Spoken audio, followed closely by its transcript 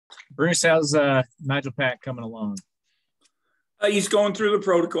Bruce, how's Nijel Pack coming along? He's going through the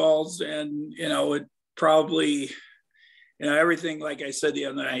protocols, and it probably, everything. Like I said the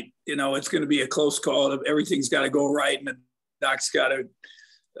other night, it's going to be a close call. Everything's got to go right, and the doc's got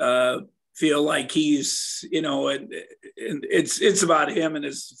to feel like he's, and it's about him and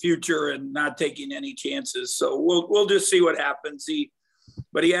his future, and not taking any chances. So we'll just see what happens.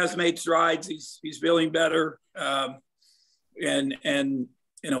 But he has made strides. He's feeling better, and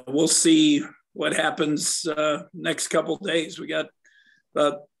we'll see what happens next couple of days. We got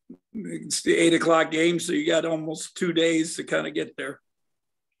it's the 8:00 game, so you got almost 2 days to kind of get there.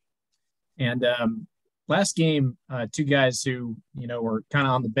 And last game, two guys who were kind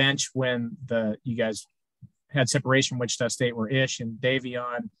of on the bench when you guys had separation from Wichita State were Ish and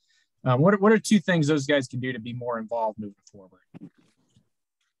Davion. What are two things those guys can do to be more involved moving forward?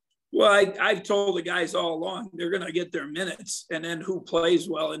 Well, I've told the guys all along they're going to get their minutes, and then who plays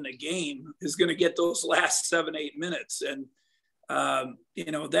well in the game is going to get those last 7-8 minutes. And,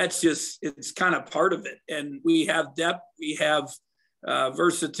 that's just, it's kind of part of it. And we have depth, we have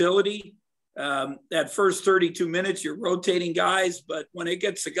versatility. That first 32 minutes, you're rotating guys, but when it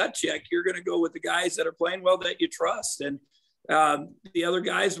gets a gut check, you're going to go with the guys that are playing well that you trust. And the other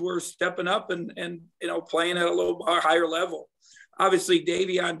guys were stepping up and playing at a little higher level. Obviously,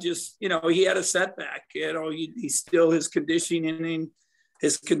 Davion just, he had a setback. He's still his conditioning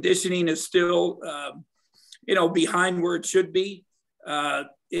is still, behind where it should be. And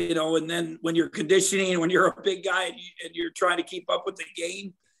then when you're conditioning, when you're a big guy and you're trying to keep up with the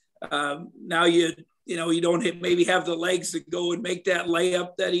game, now you don't maybe have the legs to go and make that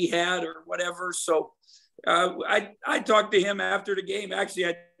layup that he had or whatever. So I talked to him after the game. Actually,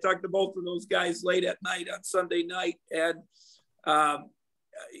 I talked to both of those guys late at night on Sunday night, and and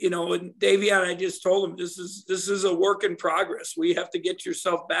Davion, I just told him this is a work in progress. We have to get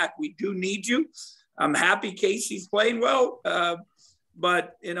yourself back. We do need you. I'm happy Casey's playing well,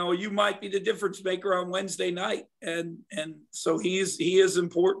 but you might be the difference maker on Wednesday night, and so he is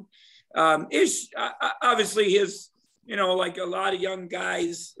important. Ish, obviously his, like a lot of young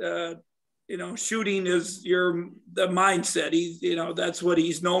guys, shooting is the mindset. He's, that's what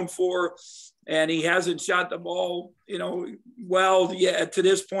he's known for. And he hasn't shot the ball, well, yeah, to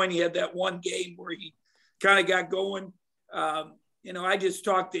this point. He had that one game where he kind of got going. I just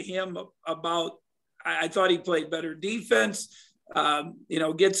talked to him about, I thought he played better defense,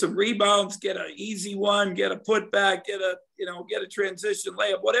 get some rebounds, get an easy one, get a putback, get a transition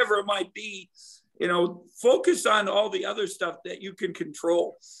layup, whatever it might be, focus on all the other stuff that you can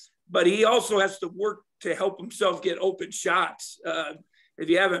control. But he also has to work to help himself get open shots. If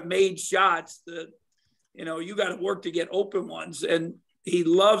you haven't made shots, you got to work to get open ones. And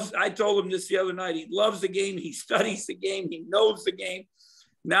I told him this the other night, he loves the game. He studies the game. He knows the game.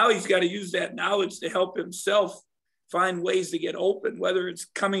 Now he's got to use that knowledge to help himself find ways to get open, whether it's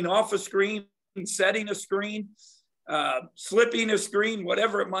coming off a screen, setting a screen, slipping a screen,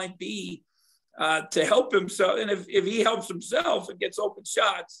 whatever it might be, to help himself. And if he helps himself and gets open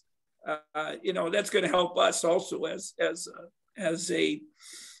shots, that's going to help us also as a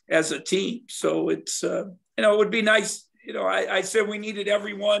team. So it's, it would be nice. I said we needed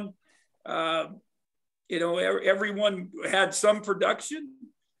everyone. Everyone had some production,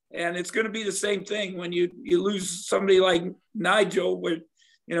 and it's going to be the same thing when you lose somebody like Nijel, where,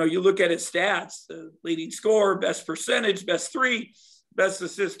 you look at his stats, the leading scorer, best percentage, best three, best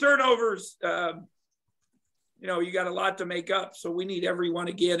assist turnovers. You got a lot to make up. So we need everyone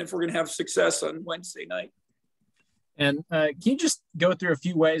again if we're going to have success on Wednesday night. And can you just go through a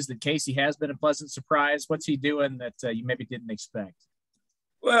few ways that Casey has been a pleasant surprise? What's he doing that you maybe didn't expect?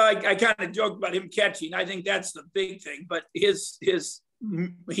 Well, I kind of joked about him catching. I think that's the big thing. But he is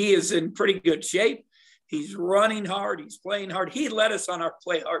in pretty good shape. He's running hard. He's playing hard. He led us on our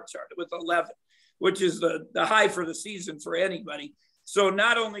play hard chart with 11, which is the high for the season for anybody. So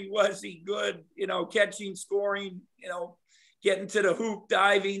not only was he good, catching, scoring, getting to the hoop,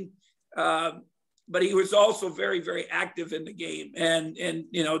 diving, but he was also very, very active in the game, and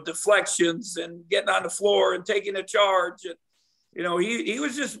deflections and getting on the floor and taking a charge. And, he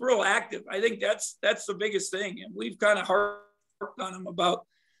was just real active. I think that's the biggest thing. And we've kind of harped on him about,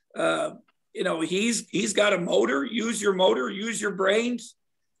 he's got a motor. Use your motor, use your brains.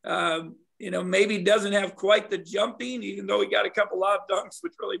 Maybe doesn't have quite the jumping, even though he got a couple lob dunks,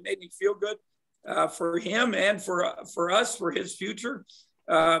 which really made me feel good for him and for us, for his future.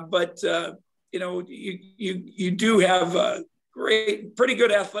 But you do have pretty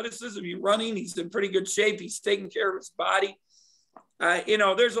good athleticism. You're running. He's in pretty good shape. He's taking care of his body.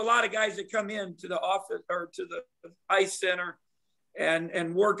 There's a lot of guys that come in to the office or to the ice center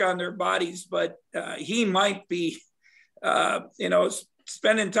and work on their bodies. But he might be,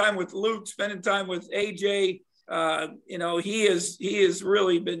 spending time with Luke, spending time with AJ. He has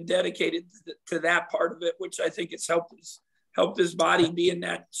really been dedicated to that part of it, which I think has helped his body be in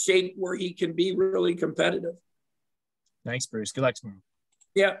that shape where he can be really competitive. Thanks, Bruce. Good luck to him.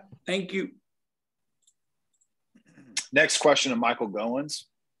 Yeah, thank you. Next question of Michael Goins.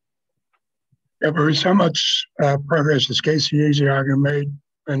 Yeah, Bruce, how much progress has K-StateOnline made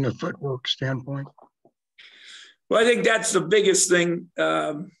in the footwork standpoint? Well, I think that's the biggest thing.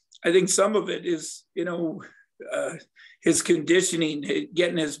 I think some of it is, his conditioning,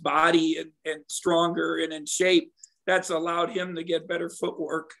 getting his body and stronger and in shape. That's allowed him to get better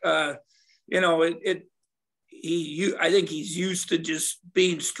footwork. I think he's used to just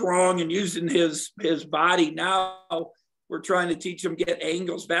being strong and using his body. Now we're trying to teach him get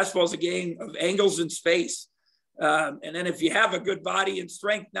angles. Basketball's a game of angles and space. And then if you have a good body and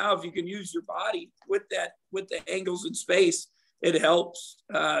strength, now if you can use your body with the angles and space, it helps.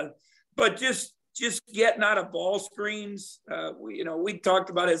 But just getting out of ball screens, we talked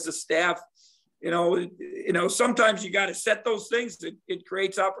about it as a staff. Sometimes you got to set those things. It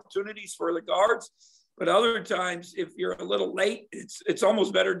creates opportunities for the guards. But other times, if you're a little late, it's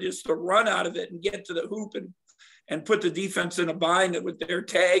almost better just to run out of it and get to the hoop and put the defense in a bind with their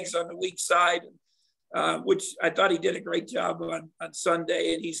tags on the weak side, which I thought he did a great job on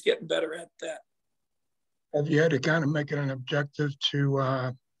Sunday, and he's getting better at that. Have you had to kind of make it an objective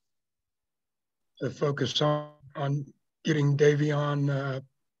to focus on getting Davion,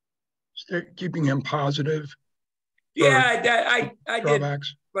 keeping him positive? Yeah, I did.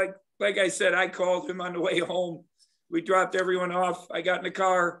 Like I said, I called him on the way home. We dropped everyone off. I got in the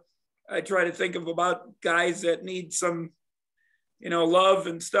car. I try to think about guys that need some, love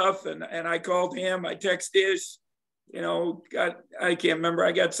and stuff. And I called him. I texted Ish. I can't remember.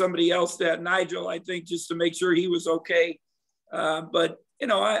 I got somebody else, that Nijel, I think, just to make sure he was okay. But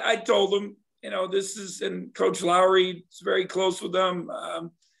I told him, this is, and Coach Lowry is very close with them.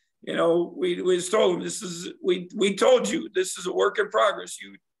 We just told him, we told you, this is a work in progress.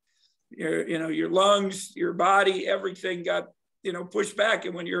 Your lungs, your body, everything got, pushed back.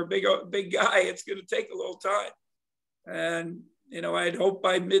 And when you're a big guy, it's going to take a little time. And, I'd hope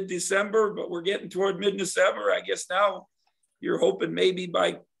by mid-December, but we're getting toward mid-December. I guess now you're hoping maybe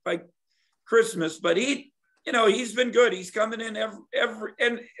by Christmas, but he's been good. He's coming in every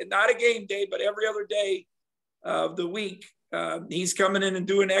and not a game day, but every other day of the week. He's coming in and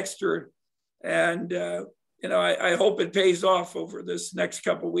doing extra. And, I hope it pays off over this next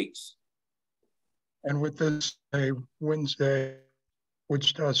couple of weeks. And with this Wednesday,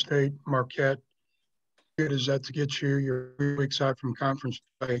 Wichita State, Marquette, good is that to get you? You're 3 weeks out from conference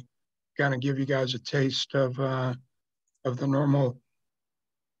play, kind of give you guys a taste of the normal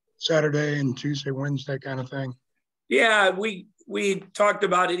Saturday and Tuesday, Wednesday kind of thing. Yeah, we talked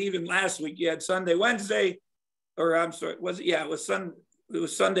about it even last week. You had Sunday, Wednesday, or I'm sorry, it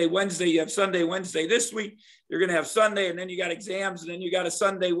was Sunday, Wednesday. You have Sunday, Wednesday this week. You're going to have Sunday, and then you got exams, and then you got a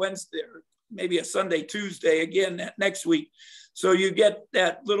Sunday, Wednesday, or maybe a Sunday, Tuesday again that next week. So you get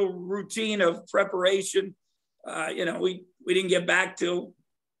that little routine of preparation. We didn't get back till,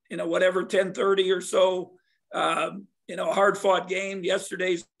 10:30 or so. Hard fought game.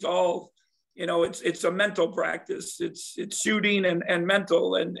 Yesterday's all, it's a mental practice. It's shooting and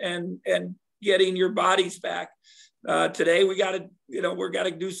mental and getting your bodies back. Today we got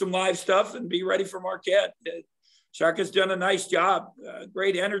to do some live stuff and be ready for Marquette. Shaka's done a nice job.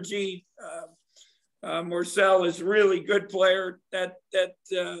 Great energy. Marcel is a really good player that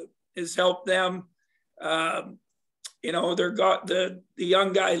has helped them. The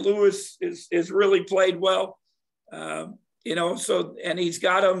young guy Lewis is really played well. And he's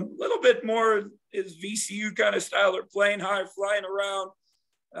got him a little bit more his VCU kind of style. They're playing high, flying around,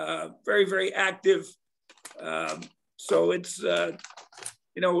 very, very active. So it's,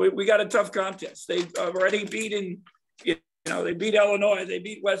 we got a tough contest. They've already beaten, they beat Illinois, they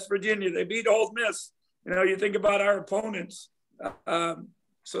beat West Virginia, they beat Ole Miss. You think about our opponents.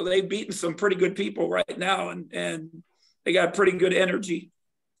 So they've beaten some pretty good people right now, and they got pretty good energy.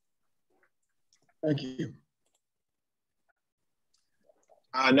 Thank you.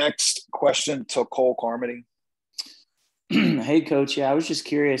 Next question to Cole Carmody. Hey, Coach. Yeah, I was just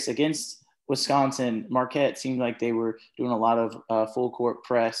curious. Against Wisconsin, Marquette seemed like they were doing a lot of full court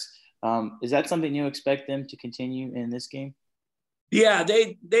press. Is that something you expect them to continue in this game? Yeah,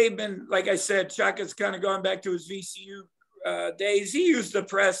 they've been, like I said, Shaka's kind of gone back to his VCU days. He used the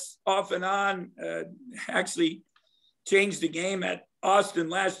press off and on, actually changed the game at Austin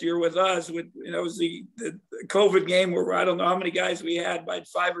last year with us. It was the COVID game where I don't know how many guys we had, by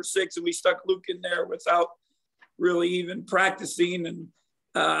 5 or 6, and we stuck Luke in there without really even practicing. And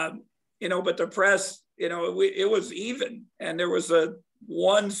but the press, it was even, and there was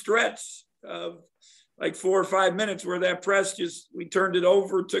one stretch of like 4 or 5 minutes where that press we turned it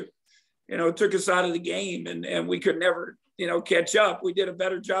over, took us out of the game, and we could never catch up. We did a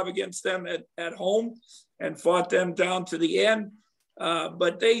better job against them at home and fought them down to the end.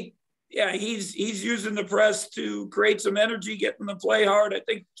 But he's using the press to create some energy, getting them to play hard. I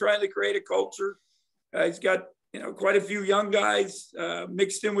think trying to create a culture. He's got quite a few young guys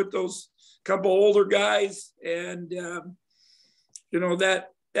mixed in with those couple older guys, and that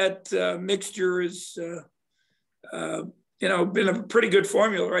mixture is been a pretty good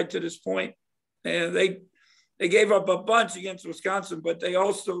formula right to this point. And they gave up a bunch against Wisconsin, but they've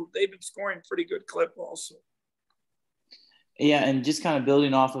been scoring pretty good clip also. Yeah, and just kind of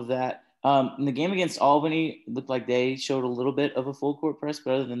building off of that, in the game against Albany, it looked like they showed a little bit of a full court press,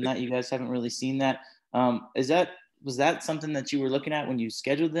 but other than that, you guys haven't really seen that. Was that something that you were looking at when you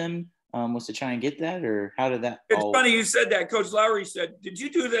scheduled them? Was to try and get that, or how did that? It's funny you said that. Coach Lowry said, "Did you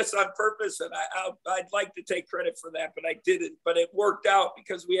do this on purpose?" And I'd like to take credit for that, but I didn't. But it worked out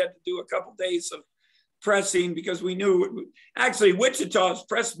because we had to do a couple days of pressing because we knew actually Wichita's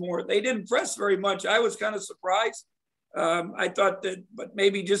pressed more. They didn't press very much. I was kind of surprised. I thought that, but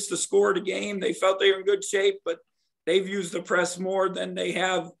maybe just to score the game, they felt they were in good shape, but they've used the press more than they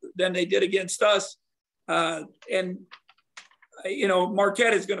did against us. Marquette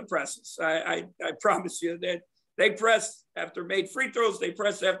is going to press us. I promise you that they press after made free throws. They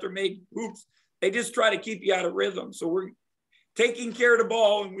press after made hoops. They just try to keep you out of rhythm. So we're taking care of the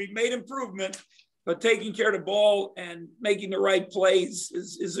ball, and we've made improvement, but taking care of the ball and making the right plays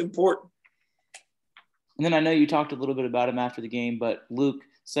is important. And then I know you talked a little bit about him after the game, but Luke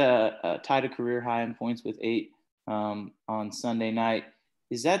tied a career high in points with 8 on Sunday night.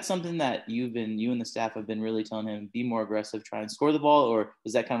 Is that something that you and the staff have been really telling him, be more aggressive, try and score the ball, or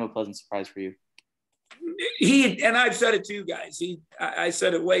was that kind of a pleasant surprise for you? And I've said it to you guys. I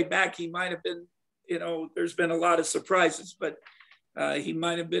said it way back. He might have been, there's been a lot of surprises, but he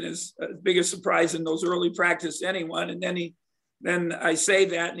might have been as big a surprise in those early practice anyone. And then I say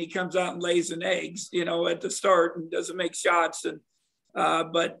that, and he comes out and lays an eggs, at the start and doesn't make shots. And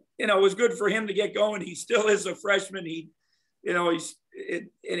but it was good for him to get going. He still is a freshman.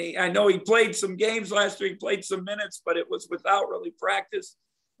 I know he played some games last year. He played some minutes, but it was without really practice.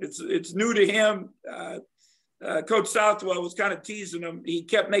 It's new to him. Coach Southwell was kind of teasing him. He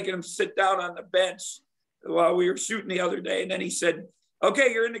kept making him sit down on the bench while we were shooting the other day. And then he said,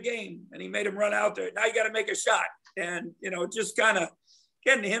 "Okay, you're in the game." And he made him run out there. Now you got to make a shot. And, just kind of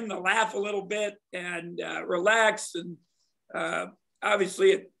getting him to laugh a little bit and relax. And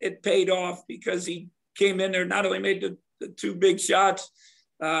obviously it paid off because he came in there, not only made the 2 big shots,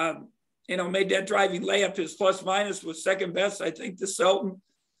 made that driving layup. His plus minus was second best, I think, to Selton.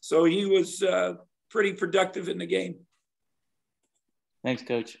 So he was pretty productive in the game. Thanks,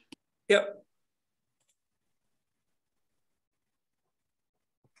 Coach. Yep.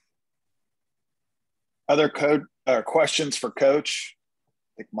 Other questions for Coach?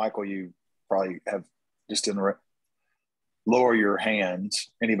 I think, Michael, you probably have just lower your hands.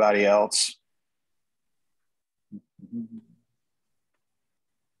 Anybody else?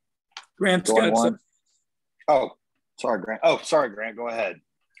 Grant's got some. Oh, sorry, Grant. Oh, sorry, Grant. Go ahead.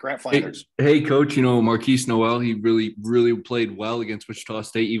 Grant Flanders. Hey, Coach, Marquise Noel, he really, really played well against Wichita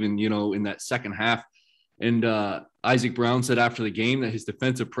State, even, in that second half. And Isaac Brown said after the game that his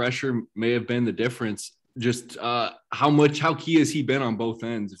defensive pressure may have been the difference. Just how key has he been on both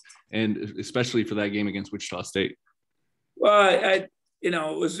ends, and especially for that game against Wichita State? Well,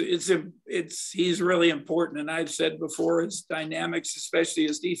 he's really important. And I've said before, his dynamics, especially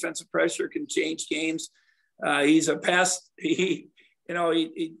his defensive pressure, can change games. He's a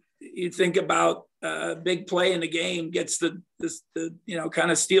you think about a big play in the game, gets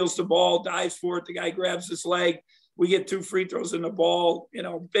kind of steals the ball, dives for it. The guy grabs his leg. We get 2 free throws in the ball,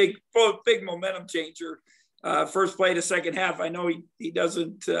 big momentum changer. First play to second half. I know he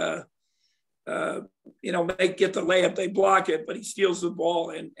doesn't, get the layup, they block it, but he steals the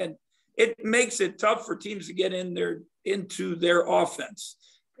ball. And it makes it tough for teams to get into their offense.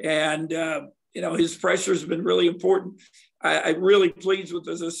 And, his pressure has been really important. I'm really pleased with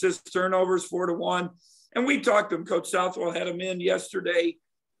his assist turnovers, 4-1. And we talked to him. Coach Southwell had him in yesterday.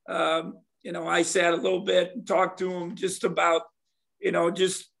 I sat a little bit and talked to him just about,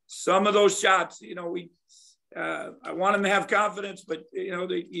 just some of those shots. I want him to have confidence, but,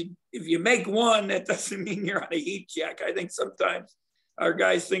 if you make one, that doesn't mean you're on a heat check. I think sometimes our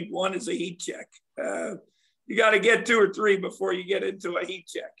guys think one is a heat check. You got to get 2 or 3 before you get into a heat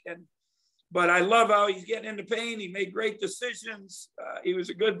check. But I love how he's getting into paint. He made great decisions. He was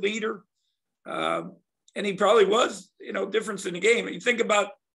a good leader. And he probably was, difference in the game. And you think about,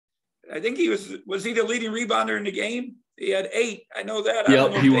 I think he was he the leading rebounder in the game? He had 8. I know that.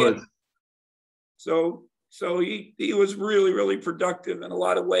 Yep, he was. So he was really, really productive in a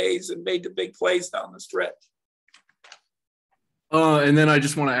lot of ways and made the big plays down the stretch. And then I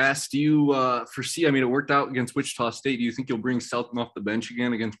just want to ask, do you foresee, it worked out against Wichita State. Do you think you'll bring Selton off the bench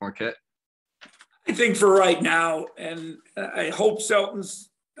again against Marquette? I think for right now, and I hope Selton's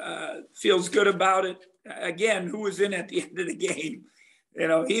feels good about it. Again, who was in at the end of the game?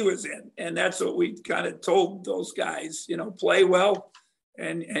 He was in. And that's what we kind of told those guys, play well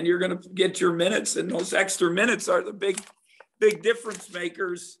and you're going to get your minutes. And those extra minutes are the big difference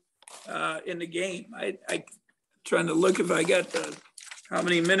makers in the game. I trying to look if I got how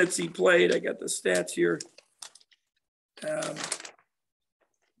many minutes he played. I got the stats here.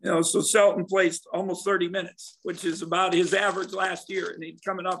 So Selton plays almost 30 minutes, which is about his average last year. And he's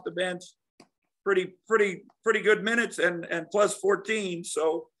coming off the bench, pretty good minutes and plus 14.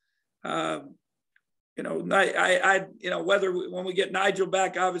 So, whether when we get Nigel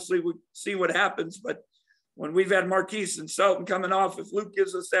back, obviously we see what happens. But when we've had Marquise and Selton coming off, if Luke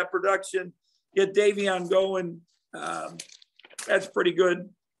gives us that production, get Davion going, that's pretty good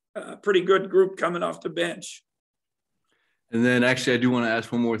group coming off the bench. And then actually I do want to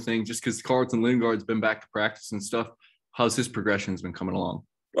ask one more thing, just because Carlton Lingard's been back to practice and stuff. How's his progression's been coming along?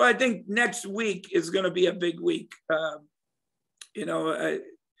 Well, I think next week is going to be a big week. That's,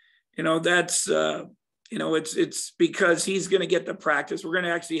 it's because he's going to get the practice. We're going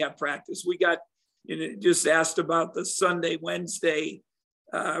to actually have practice. We got, just asked about the Sunday, Wednesday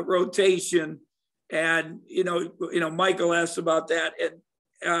rotation. And, Michael asked about that. And,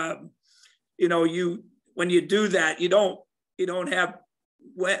 when you do that, you don't have,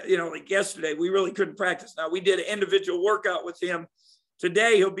 like yesterday, we really couldn't practice. Now we did an individual workout with him.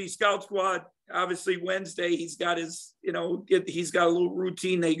 Today he'll be scout squad. Obviously Wednesday, he's got his, he's got a little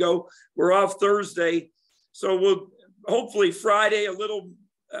routine. They go, we're off Thursday. So we'll hopefully Friday, a little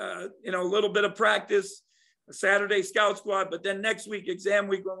bit of practice, Saturday scout squad, but then next week, exam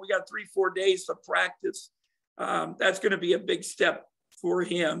week, when we got 3-4 days to practice, that's going to be a big step for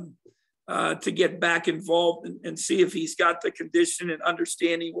him to get back involved and see if he's got the condition and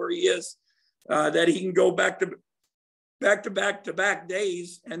understanding where he is, that he can go back to back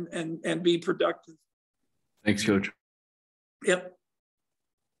days and be productive. Thanks, Coach. Yep.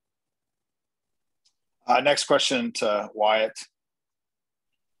 Next question to Wyatt.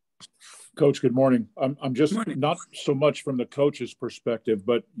 Coach, good morning. I'm just not so much from the coach's perspective,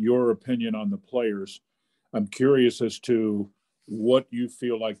 but your opinion on the players. I'm curious as to what you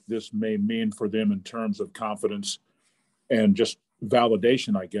feel like this may mean for them in terms of confidence and just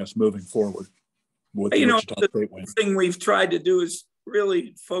validation, I guess, moving forward. With the thing we've tried to do is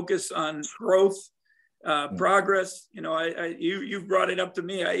really focus on growth, progress. You brought it up to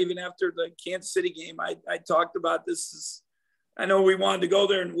me. Even after the Kansas City game, I talked about this. I know we wanted to go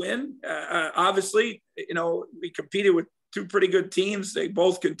there and win. Obviously, we competed with 2 pretty good teams. They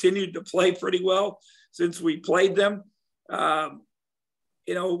both continued to play pretty well since we played them.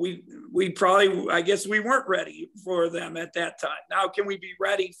 We probably, I guess we weren't ready for them at that time. Now, can we be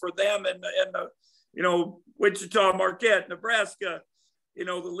ready for them and the Wichita, Marquette, Nebraska,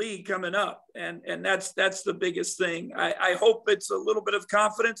 the league coming up? And that's the biggest thing. I hope it's a little bit of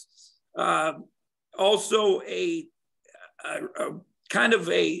confidence. Also a kind of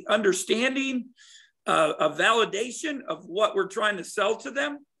a understanding, a validation of what we're trying to sell to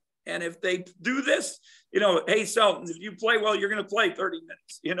them. And if they do this, hey, Selton, if you play well, you're going to play 30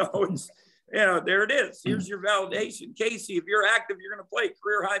 minutes. There it is. Here's your validation. Casey, if you're active, you're going to play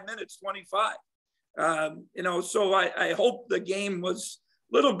career high minutes, 25. So I hope the game was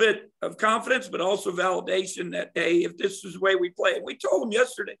a little bit of confidence, but also validation that, hey, if this is the way we play. And we told them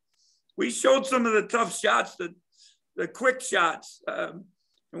yesterday, we showed some of the tough shots, the quick shots. And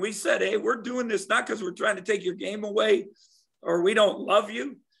we said, hey, we're doing this not because we're trying to take your game away or we don't love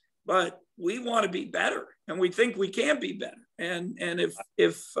you, but we want to be better and we think we can be better. And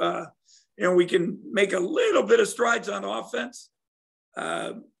if we can make a little bit of strides on offense,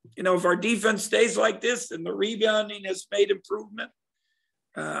 if our defense stays like this and the rebounding has made improvement,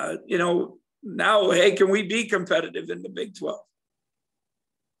 now, hey, can we be competitive in the Big 12?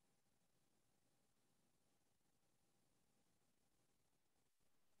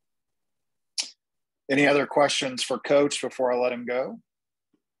 Any other questions for Coach before I let him go?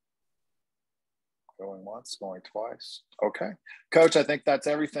 Going once, going twice. Okay. Coach, I think that's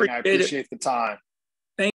everything. I appreciate the time.